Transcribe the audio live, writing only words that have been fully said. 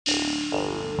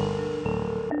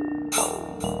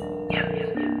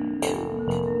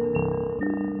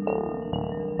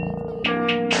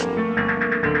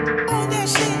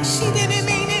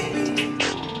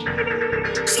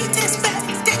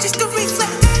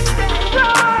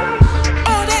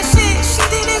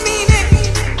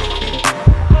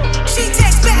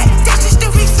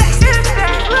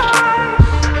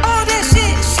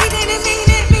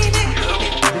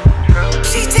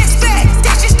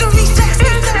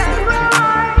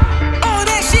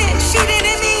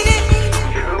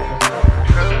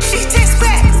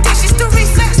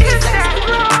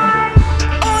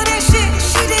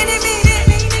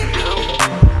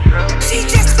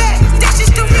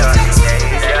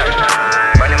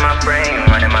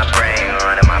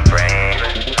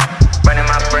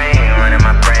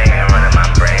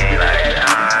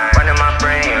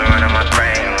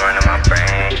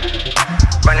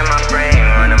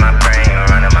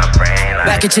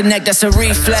hit your neck, that's a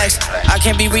reflex. I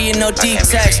can't be reading no deep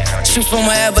text. Shoot from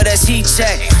wherever, that's heat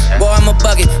check. Boy, I'm a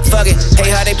bucket, fuck it.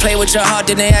 Hey, how they play with your heart,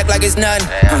 then they act like it's nothing.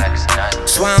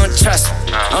 So I don't trust them.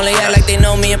 Only act like they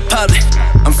know me in public.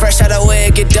 I'm fresh out of where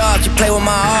it get dark. You play with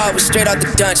my heart, we straight out the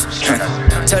dungeon.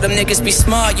 Tell them niggas be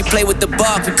smart, you play with the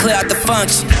bar, we clear out the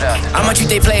function. How much you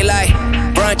they play like?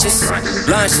 Brunches,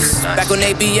 lunches, back on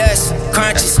ABS,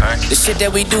 crunches. The shit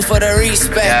that we do for the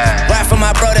respect. Right from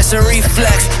my bro, that's a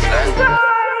reflex.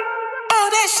 All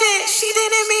that shit, she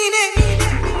didn't mean it.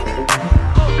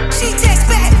 She text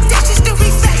back, that's just the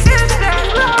reflex.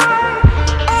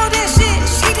 All that shit,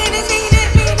 she didn't mean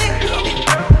it.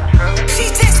 She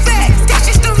text back, that's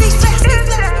just the reflex.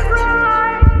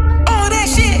 All that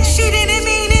shit, she didn't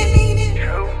mean it.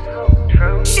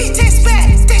 She text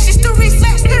back, that's just the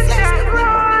reflex.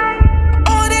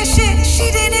 All that shit,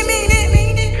 she didn't mean it.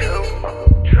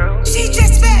 She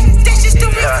just back, that's just the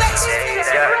reflex.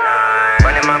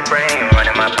 Running my brain,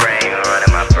 running my brain,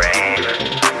 running my brain.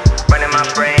 Running my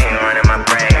brain, running my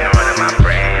brain, running my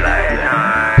brain like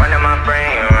running my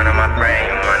brain, running my brain,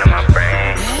 running my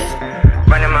brain.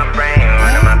 Running my brain,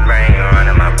 running my brain,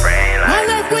 running my brain like my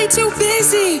life way too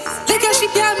busy. Look how she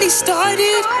got me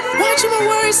started. Watching my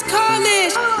words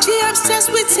college. She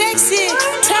obsessed with texting.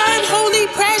 Time holy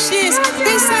precious.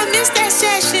 Thinks I missed that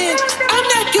session. I'm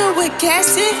not good with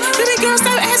guessing. Baby girl,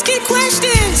 stop asking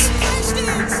questions.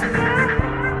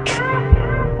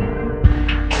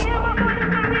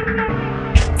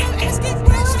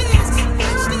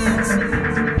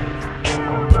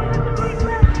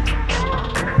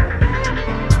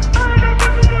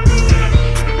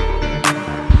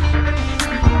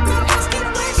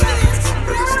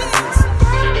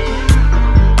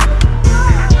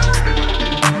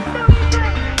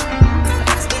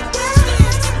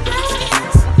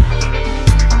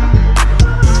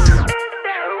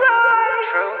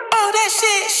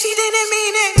 She didn't